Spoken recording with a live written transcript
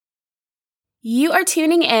You are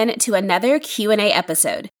tuning in to another Q&A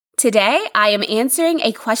episode. Today, I am answering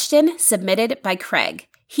a question submitted by Craig.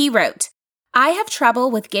 He wrote, I have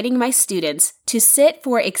trouble with getting my students to sit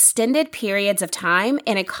for extended periods of time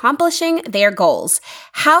in accomplishing their goals.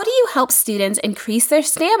 How do you help students increase their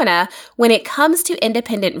stamina when it comes to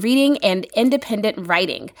independent reading and independent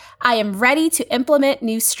writing? I am ready to implement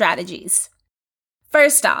new strategies.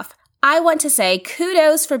 First off, I want to say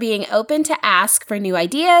kudos for being open to ask for new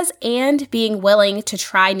ideas and being willing to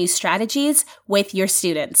try new strategies with your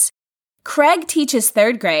students. Craig teaches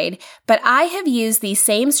 3rd grade, but I have used these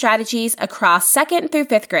same strategies across 2nd through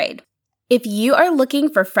 5th grade. If you are looking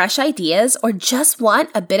for fresh ideas or just want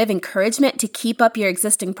a bit of encouragement to keep up your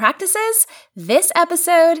existing practices, this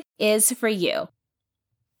episode is for you.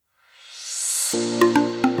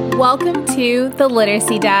 Welcome to The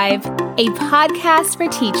Literacy Dive, a podcast for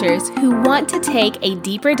teachers who want to take a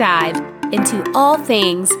deeper dive into all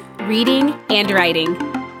things reading and writing.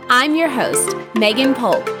 I'm your host, Megan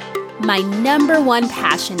Polk. My number one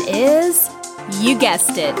passion is, you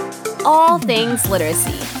guessed it, all things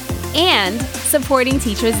literacy and supporting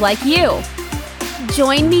teachers like you.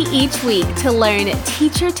 Join me each week to learn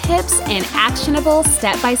teacher tips and actionable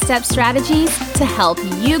step-by-step strategies to help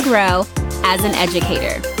you grow as an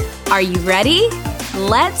educator. Are you ready?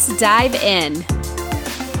 Let's dive in.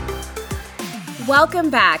 Welcome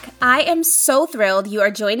back. I am so thrilled you are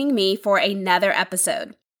joining me for another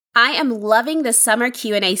episode. I am loving the summer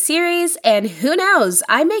Q&A series, and who knows,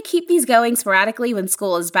 I may keep these going sporadically when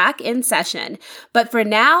school is back in session. But for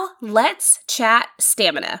now, let's chat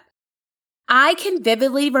stamina. I can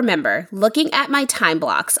vividly remember looking at my time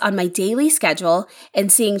blocks on my daily schedule and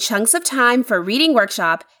seeing chunks of time for reading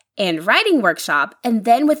workshop and writing workshop, and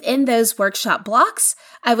then within those workshop blocks,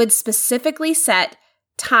 I would specifically set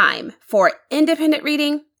time for independent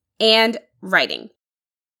reading and writing.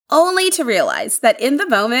 Only to realize that in the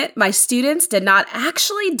moment, my students did not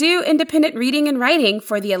actually do independent reading and writing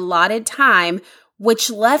for the allotted time,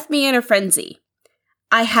 which left me in a frenzy.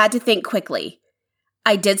 I had to think quickly.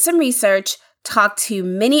 I did some research, talked to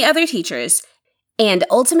many other teachers, and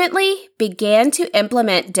ultimately began to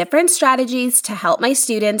implement different strategies to help my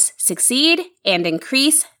students succeed and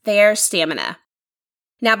increase their stamina.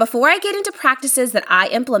 Now, before I get into practices that I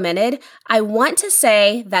implemented, I want to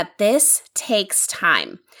say that this takes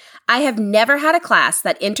time. I have never had a class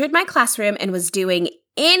that entered my classroom and was doing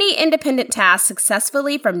any independent tasks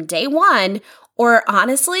successfully from day 1, or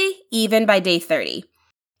honestly, even by day 30.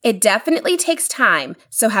 It definitely takes time,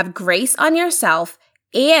 so have grace on yourself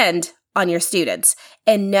and on your students,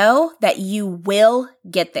 and know that you will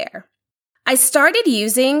get there. I started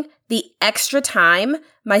using the extra time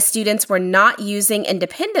my students were not using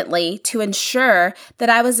independently to ensure that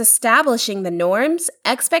I was establishing the norms,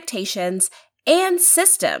 expectations, and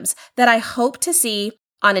systems that I hope to see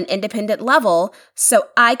on an independent level so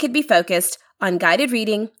I could be focused on guided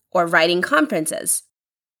reading or writing conferences.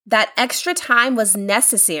 That extra time was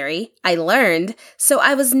necessary, I learned, so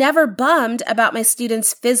I was never bummed about my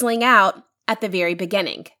students fizzling out at the very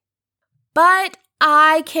beginning. But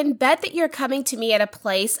I can bet that you're coming to me at a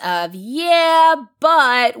place of,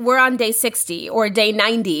 but we're on day 60 or day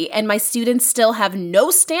 90 and my students still have no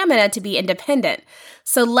stamina to be independent.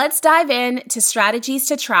 So let's dive in to strategies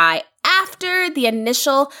to try after the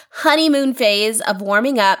initial honeymoon phase of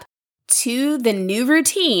warming up to the new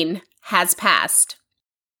routine has passed.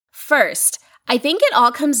 First, I think it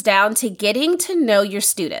all comes down to getting to know your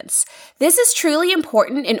students. This is truly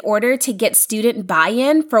important in order to get student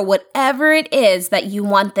buy-in for whatever it is that you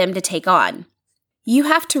want them to take on. You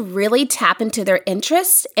have to really tap into their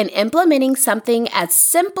interests, and implementing something as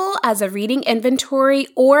simple as a reading inventory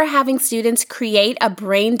or having students create a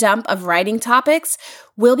brain dump of writing topics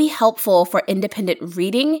will be helpful for independent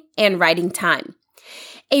reading and writing time.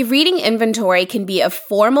 A reading inventory can be a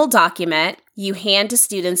formal document you hand to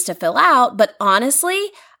students to fill out, but honestly,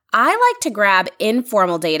 I like to grab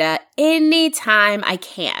informal data anytime I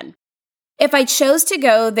can. If I chose to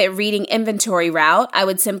go the reading inventory route, I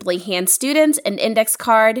would simply hand students an index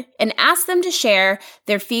card and ask them to share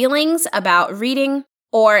their feelings about reading,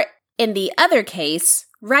 or in the other case,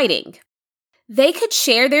 writing. They could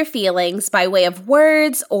share their feelings by way of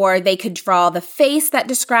words, or they could draw the face that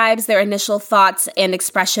describes their initial thoughts and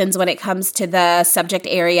expressions when it comes to the subject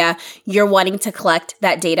area you're wanting to collect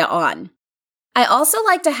that data on. I also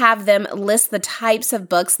like to have them list the types of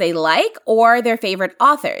books they like or their favorite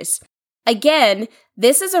authors. Again,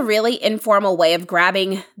 this is a really informal way of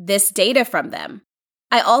grabbing this data from them.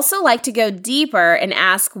 I also like to go deeper and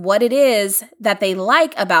ask what it is that they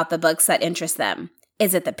like about the books that interest them.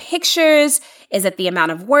 Is it the pictures? Is it the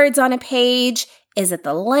amount of words on a page? Is it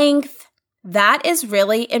the length? That is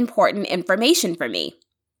really important information for me.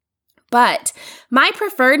 But my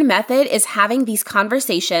preferred method is having these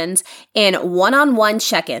conversations in one-on-one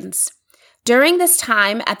check-ins. During this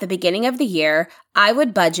time at the beginning of the year, I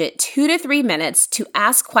would budget 2 to 3 minutes to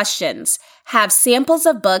ask questions, have samples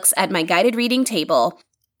of books at my guided reading table,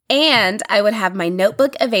 and I would have my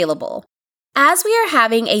notebook available. As we are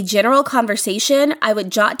having a general conversation, I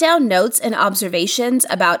would jot down notes and observations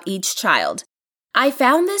about each child. I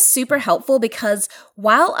found this super helpful because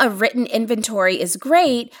while a written inventory is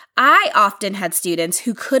great, I often had students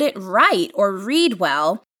who couldn't write or read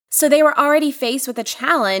well, so they were already faced with a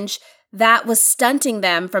challenge that was stunting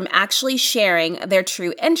them from actually sharing their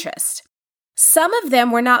true interest. Some of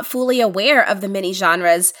them were not fully aware of the many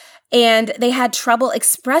genres, and they had trouble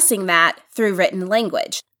expressing that through written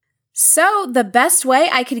language. So the best way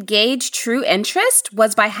I could gauge true interest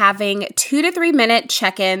was by having 2 to 3 minute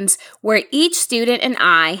check-ins where each student and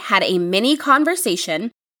I had a mini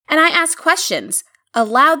conversation, and I asked questions,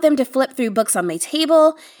 allowed them to flip through books on my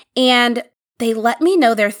table, and they let me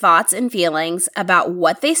know their thoughts and feelings about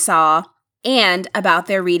what they saw and about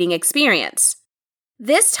their reading experience.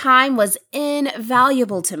 This time was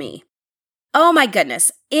invaluable to me. Oh my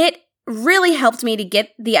goodness, it really helped me to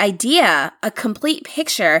get the idea, a complete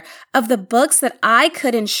picture of the books that I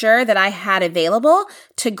could ensure that I had available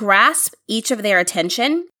to grasp each of their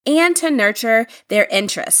attention and to nurture their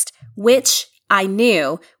interest, which I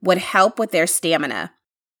knew would help with their stamina.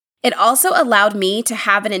 It also allowed me to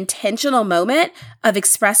have an intentional moment of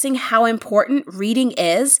expressing how important reading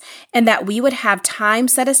is and that we would have time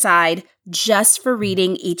set aside just for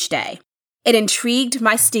reading each day. It intrigued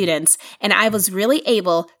my students, and I was really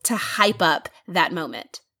able to hype up that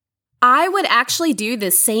moment. I would actually do the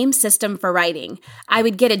same system for writing. I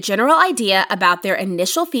would get a general idea about their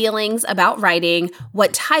initial feelings about writing,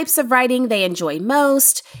 what types of writing they enjoy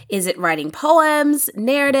most. Is it writing poems,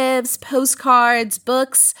 narratives, postcards,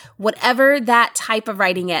 books, whatever that type of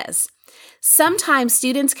writing is. Sometimes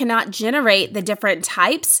students cannot generate the different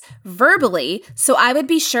types verbally, so I would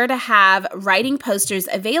be sure to have writing posters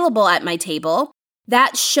available at my table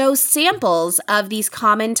that show samples of these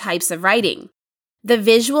common types of writing. The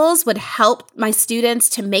visuals would help my students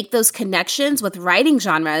to make those connections with writing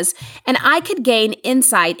genres, and I could gain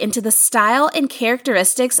insight into the style and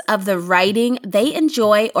characteristics of the writing they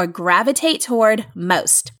enjoy or gravitate toward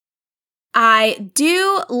most. I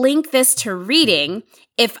do link this to reading.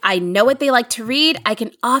 If I know what they like to read, I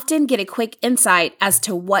can often get a quick insight as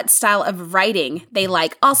to what style of writing they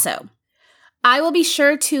like also. I will be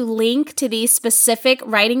sure to link to these specific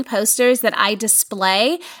writing posters that I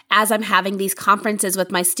display as I'm having these conferences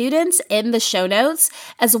with my students in the show notes,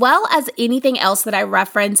 as well as anything else that I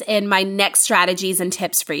reference in my next strategies and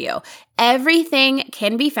tips for you. Everything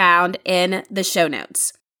can be found in the show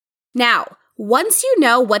notes. Now, once you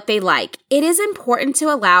know what they like, it is important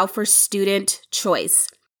to allow for student choice.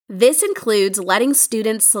 This includes letting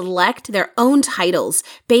students select their own titles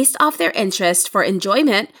based off their interest for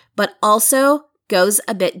enjoyment, but also goes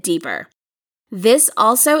a bit deeper. This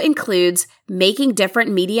also includes making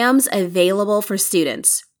different mediums available for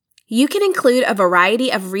students. You can include a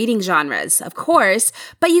variety of reading genres, of course,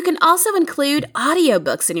 but you can also include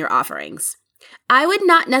audiobooks in your offerings. I would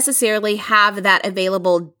not necessarily have that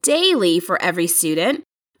available daily for every student,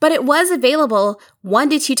 but it was available 1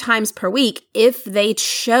 to 2 times per week if they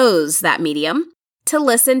chose that medium to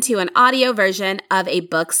listen to an audio version of a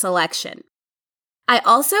book selection. I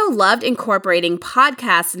also loved incorporating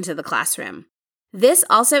podcasts into the classroom. This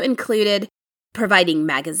also included providing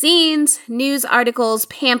magazines, news articles,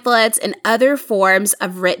 pamphlets, and other forms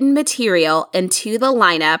of written material into the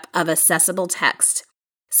lineup of accessible text.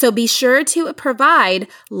 So be sure to provide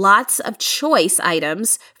lots of choice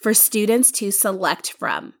items for students to select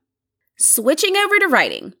from. Switching over to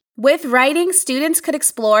writing. With writing, students could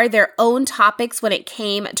explore their own topics when it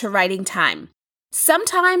came to writing time.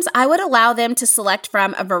 Sometimes I would allow them to select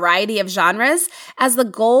from a variety of genres as the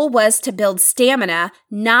goal was to build stamina,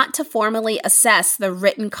 not to formally assess the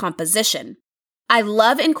written composition. I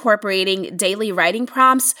love incorporating daily writing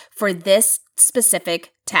prompts for this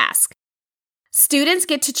specific task. Students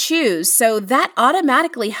get to choose, so that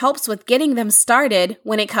automatically helps with getting them started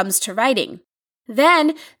when it comes to writing.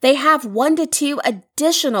 Then they have 1 to 2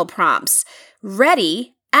 additional prompts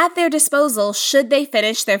ready at their disposal should they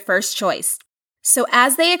finish their first choice. So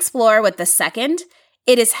as they explore with the second,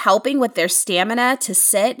 it is helping with their stamina to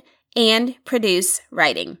sit and produce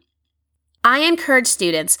writing. I encourage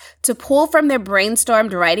students to pull from their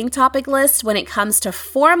brainstormed writing topic list when it comes to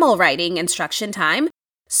formal writing instruction time.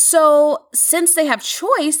 So since they have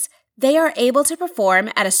choice, they are able to perform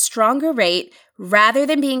at a stronger rate rather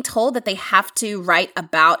than being told that they have to write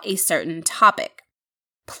about a certain topic.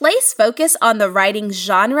 Place focus on the writing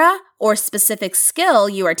genre or specific skill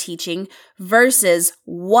you are teaching versus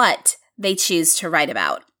what they choose to write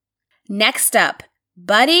about. Next up,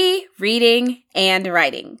 buddy reading and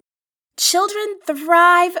writing. Children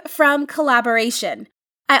thrive from collaboration.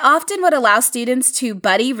 I often would allow students to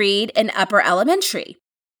buddy read in upper elementary.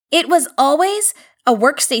 It was always a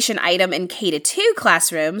workstation item in K-2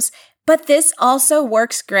 classrooms, but this also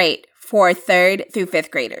works great for 3rd through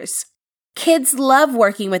 5th graders. Kids love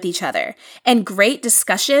working with each other, and great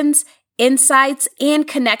discussions, insights, and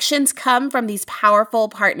connections come from these powerful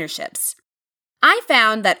partnerships. I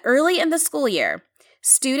found that early in the school year,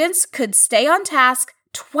 students could stay on task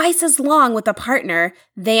twice as long with a partner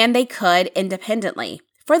than they could independently,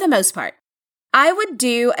 for the most part. I would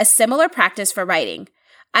do a similar practice for writing.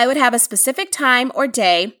 I would have a specific time or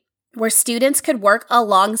day where students could work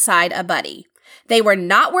alongside a buddy. They were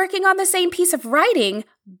not working on the same piece of writing,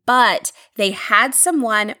 but they had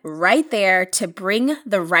someone right there to bring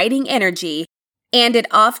the writing energy, and it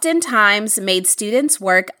oftentimes made students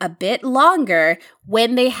work a bit longer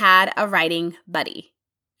when they had a writing buddy.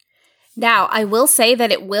 Now, I will say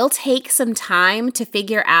that it will take some time to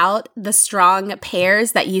figure out the strong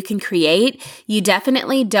pairs that you can create. You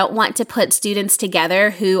definitely don't want to put students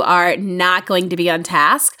together who are not going to be on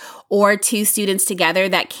task, or 2 students together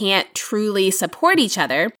that can't truly support each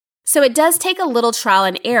other. So it does take a little trial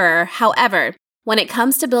and error. However, when it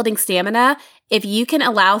comes to building stamina, if you can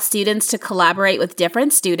allow students to collaborate with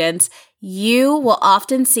different students, you will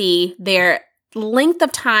often see their length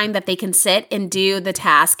of time that they can sit and do the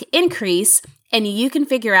task increase, and you can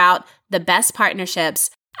figure out the best partnerships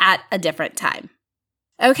at a different time.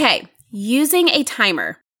 Okay, using a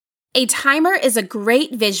timer. A timer is a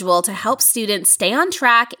great visual to help students stay on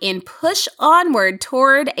track and push onward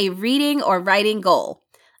toward a reading or writing goal.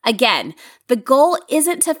 Again, the goal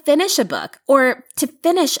isn't to finish a book or to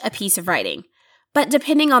finish a piece of writing, but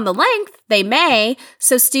depending on the length, they may,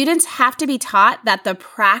 so students have to be taught that the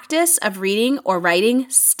practice of reading or writing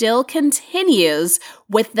still continues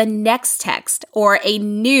with the next text or a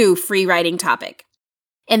new free writing topic.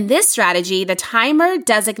 In this strategy, the timer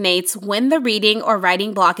designates when the reading or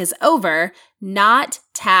writing block is over, not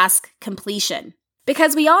task completion.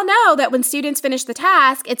 Because we all know that when students finish the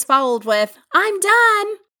task, it's followed with, "I'm done."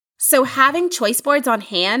 So having choice boards on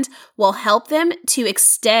hand will help them to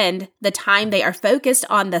extend the time they are focused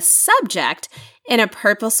on the subject in a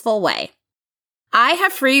purposeful way. I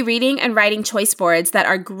have free reading and writing choice boards that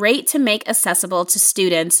are great to make accessible to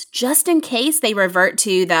students just in case they revert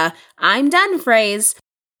to the "I'm done" phrase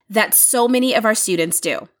that so many of our students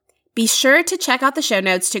do. Be sure to check out the show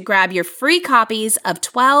notes to grab your free copies of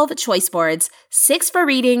 12 choice boards, 6 for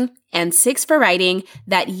reading and 6 for writing,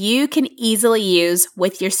 that you can easily use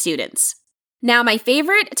with your students. Now, my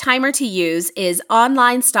favorite timer to use is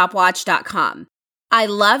onlinestopwatch.com. I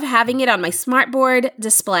love having it on my smartboard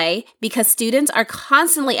display because students are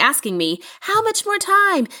constantly asking me, "How much more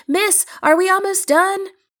time? Miss, are we almost done?"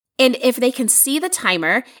 And if they can see the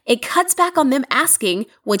timer, it cuts back on them asking,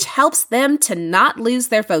 which helps them to not lose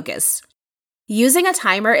their focus. Using a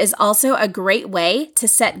timer is also a great way to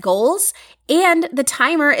set goals, and the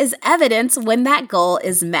timer is evidence when that goal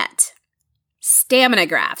is met. Stamina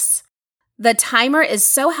graphs. The timer is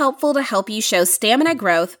so helpful to help you show stamina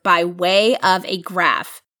growth by way of a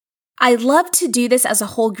graph. I love to do this as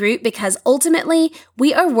a whole group because ultimately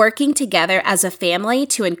we are working together as a family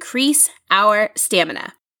to increase our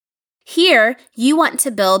stamina. Here, you want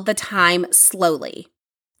to build the time slowly.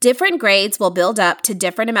 Different grades will build up to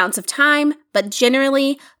different amounts of time, but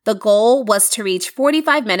generally, the goal was to reach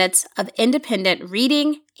 45 minutes of independent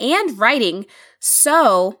reading and writing,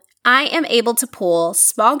 so I am able to pull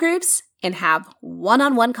small groups and have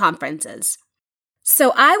one-on-one conferences.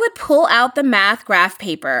 So I would pull out the math graph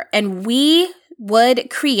paper, and we would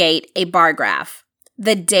create a bar graph.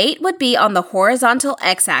 The date would be on the horizontal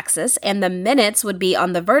x-axis and the minutes would be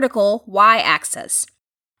on the vertical y-axis.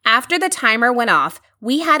 After the timer went off,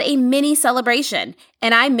 we had a mini celebration,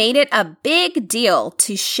 and I made it a big deal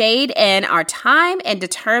to shade in our time and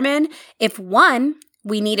determine if, 1,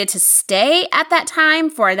 we needed to stay at that time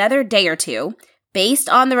for another day or 2, based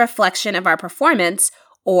on the reflection of our performance,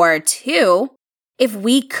 or 2, if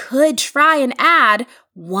we could try and add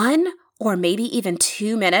 1 or maybe even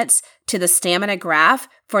 2 minutes to the stamina graph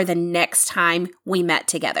for the next time we met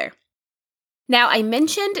together. Now, I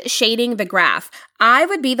mentioned shading the graph. I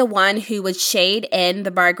would be the one who would shade in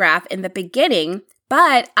the bar graph in the beginning,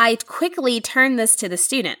 but I quickly turned this to the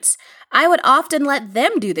students. I would often let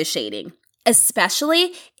them do the shading.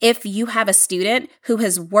 especially if you have a student who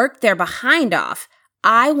has worked their behind off.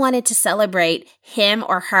 I wanted to celebrate him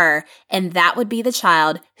or her, and that would be the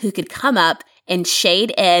child who could come up and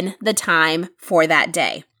shade in the time for that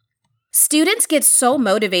day. Students get so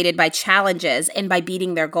motivated by challenges and by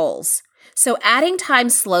beating their goals. So adding time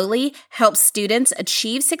slowly helps students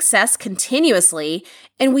achieve success continuously,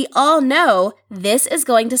 and we all know this is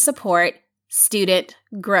going to support student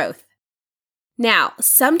growth. Now,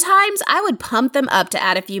 sometimes I would pump them up to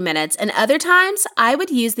add a few minutes, and other times I would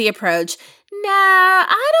use the approach,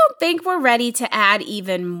 I don't think we're ready to add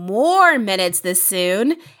even more minutes this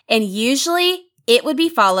soon. And usually it would be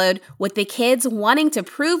followed with the kids wanting to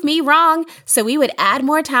prove me wrong, so we would add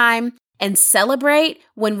more time and celebrate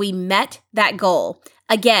when we met that goal.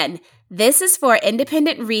 Again, this is for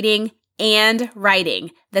independent reading and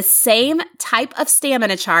writing. The same type of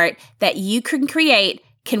stamina chart that you can create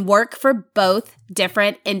can work for both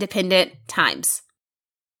different independent times.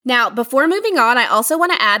 Now, before moving on, I also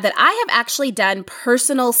want to add that I have actually done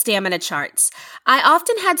personal stamina charts. I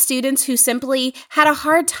often had students who simply had a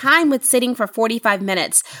hard time with sitting for 45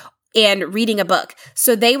 minutes and reading a book.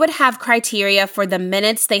 So they would have criteria for the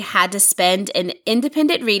minutes they had to spend in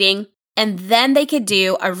independent reading, and then they could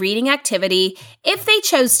do a reading activity if they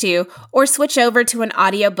chose to, or switch over to an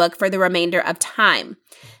audiobook for the remainder of time.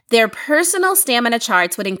 Their personal stamina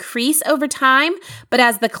charts would increase over time, but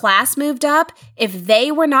as the class moved up, if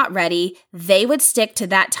they were not ready, they would stick to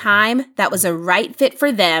that time that was a right fit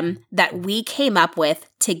for them that we came up with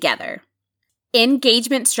together.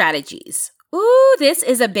 Engagement strategies. Ooh, this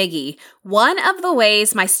is a biggie. One of the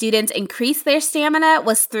ways my students increased their stamina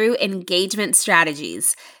was through engagement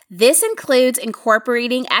strategies. This includes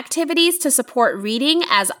incorporating activities to support reading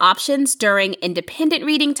as options during independent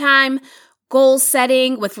reading time, goal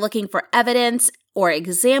setting with looking for evidence or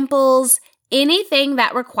examples, anything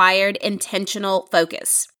that required intentional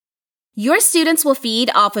focus. Your students will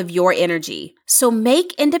feed off of your energy, so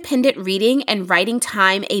make independent reading and writing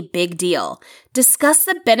time a big deal. Discuss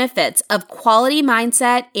the benefits of quality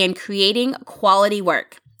mindset and creating quality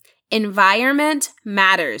work. Environment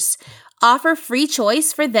matters. Offer free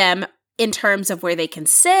choice for them in terms of where they can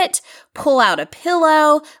sit, pull out a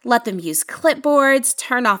pillow, let them use clipboards,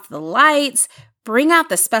 turn off the lights, bring out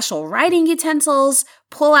the special writing utensils,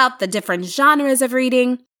 pull out the different genres of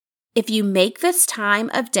reading. If you make this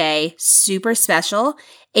time of day super special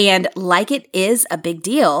and like it is a big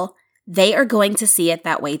deal, they are going to see it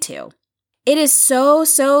that way too. It is so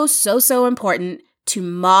important to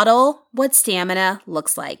model what stamina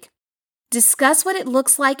looks like. Discuss what it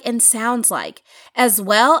looks like and sounds like, as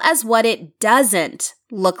well as what it doesn't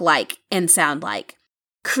look like and sound like.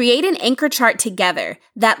 Create an anchor chart together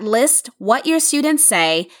that lists what your students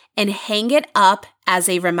say and hang it up as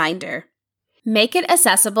a reminder. Make it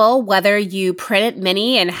accessible, whether you print it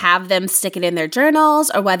mini and have them stick it in their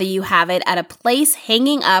journals, or whether you have it at a place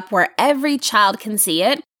hanging up where every child can see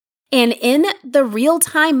it. And in the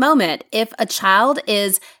real-time moment, if a child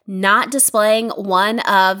is not displaying one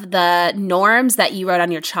of the norms that you wrote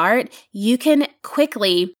on your chart, you can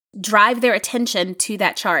quickly drive their attention to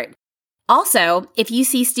that chart. Also, if you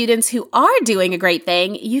see students who are doing a great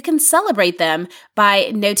thing, you can celebrate them by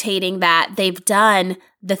notating that they've done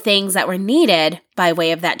the things that were needed by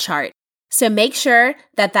way of that chart. So make sure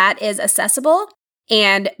that that is accessible,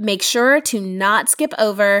 and make sure to not skip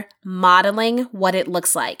over modeling what it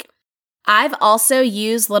looks like. I've also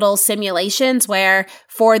used little simulations where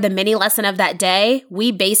for the mini lesson of that day,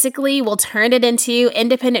 we basically will turn it into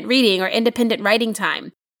independent reading or independent writing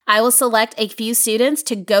time. I will select a few students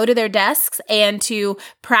to go to their desks and to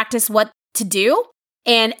practice what to do,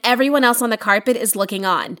 and everyone else on the carpet is looking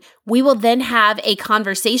on. We will then have a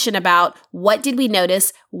conversation about what did we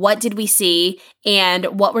notice, what did we see,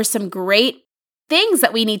 and what were some great things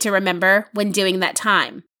that we need to remember when doing that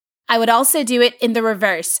time. I would also do it in the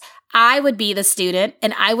reverse. I would be the student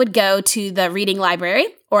and I would go to the reading library,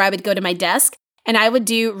 or I would go to my desk and I would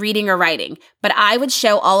do reading or writing, but I would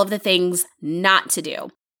show all of the things not to do.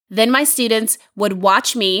 Then my students would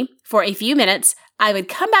watch me for a few minutes. I would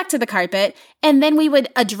come back to the carpet, and then we would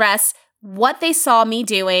address what they saw me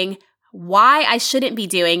doing, why I shouldn't be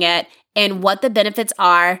doing it, and what the benefits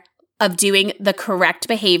are of doing the correct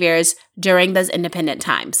behaviors during those independent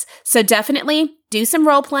times. So definitely do some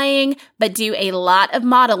role playing, but do a lot of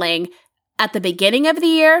modeling at the beginning of the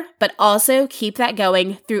year, but also keep that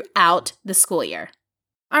going throughout the school year.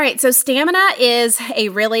 All right, so stamina is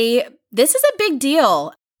this is a big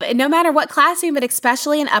deal. No matter what classroom, but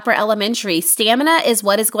especially in upper elementary, stamina is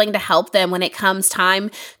what is going to help them when it comes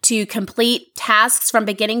time to complete tasks from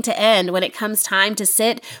beginning to end, when it comes time to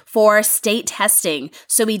sit for state testing.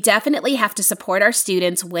 So we definitely have to support our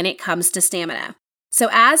students when it comes to stamina. So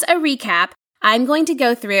as a recap, I'm going to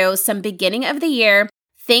go through some beginning of the year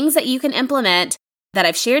things that you can implement that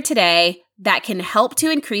I've shared today that can help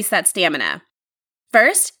to increase that stamina.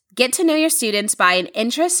 First, get to know your students by an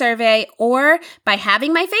interest survey or by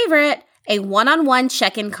having my favorite, a one-on-one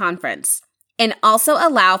check-in conference, and also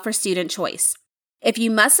allow for student choice. If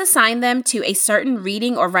you must assign them to a certain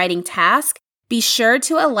reading or writing task, be sure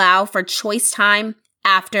to allow for choice time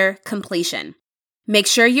after completion. Make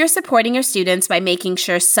sure you're supporting your students by making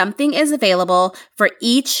sure something is available for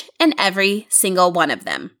each and every single one of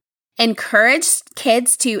them. Encourage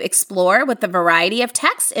kids to explore with the variety of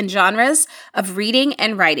texts and genres of reading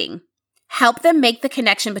and writing. Help them make the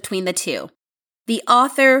connection between the two. The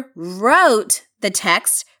author wrote the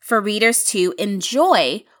text for readers to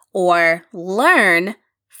enjoy or learn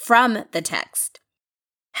from the text.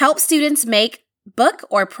 Help students make book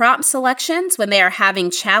or prompt selections when they are having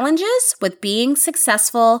challenges with being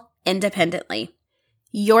successful independently.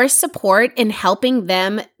 Your support in helping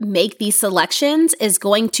them make these selections is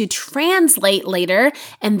going to translate later,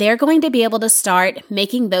 and they're going to be able to start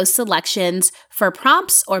making those selections for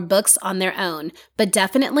prompts or books on their own. But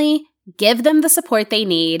definitely give them the support they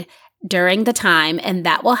need during the time, and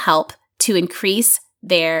that will help to increase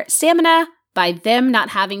their stamina by them not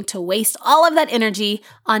having to waste all of that energy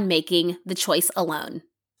on making the choice alone.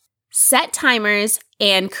 Set timers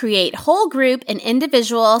and create whole group and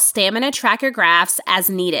individual stamina tracker graphs as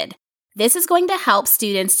needed. This is going to help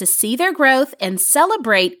students to see their growth and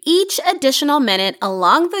celebrate each additional minute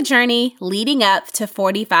along the journey leading up to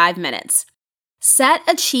 45 minutes. Set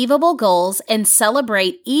achievable goals and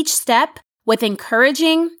celebrate each step with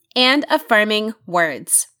encouraging and affirming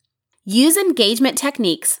words. Use engagement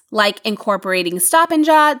techniques like incorporating stop and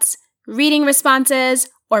jots, reading responses,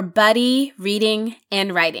 or buddy reading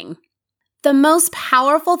and writing. The most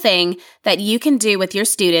powerful thing that you can do with your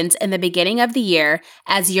students in the beginning of the year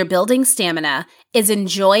as you're building stamina is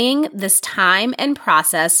enjoying this time and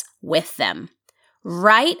process with them.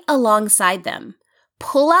 Write alongside them.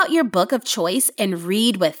 Pull out your book of choice and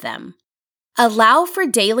read with them. Allow for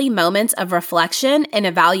daily moments of reflection and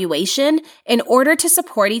evaluation in order to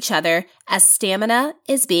support each other as stamina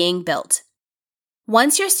is being built.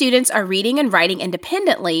 Once your students are reading and writing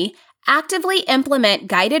independently, actively implement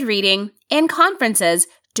guided reading and conferences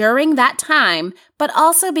during that time, but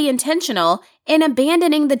also be intentional in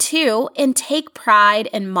abandoning the two and take pride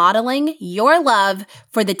in modeling your love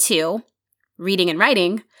for the two, reading and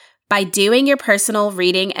writing, by doing your personal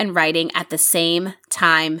reading and writing at the same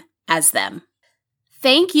time as them.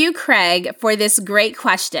 Thank you, Craig, for this great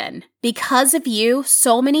question. Because of you,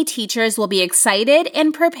 so many teachers will be excited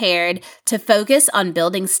and prepared to focus on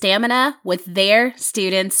building stamina with their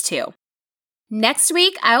students too. Next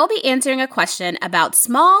week, I will be answering a question about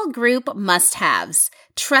small group must-haves.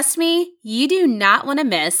 Trust me, you do not want to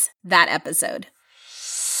miss that episode.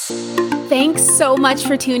 Thanks so much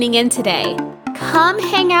for tuning in today. Come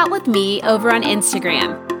hang out with me over on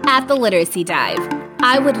Instagram at The Literacy Dive.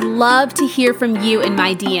 I would love to hear from you in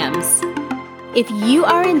my DMs. If you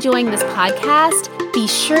are enjoying this podcast, be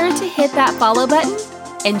sure to hit that follow button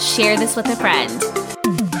and share this with a friend.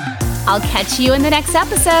 I'll catch you in the next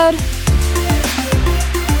episode.